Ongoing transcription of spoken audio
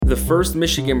The first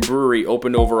Michigan brewery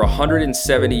opened over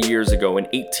 170 years ago in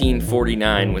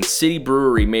 1849 when City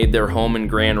Brewery made their home in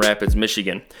Grand Rapids,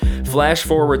 Michigan. Flash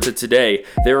forward to today,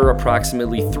 there are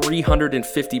approximately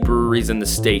 350 breweries in the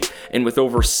state, and with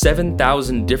over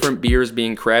 7,000 different beers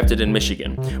being crafted in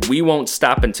Michigan. We won't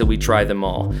stop until we try them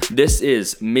all. This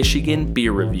is Michigan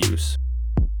Beer Reviews.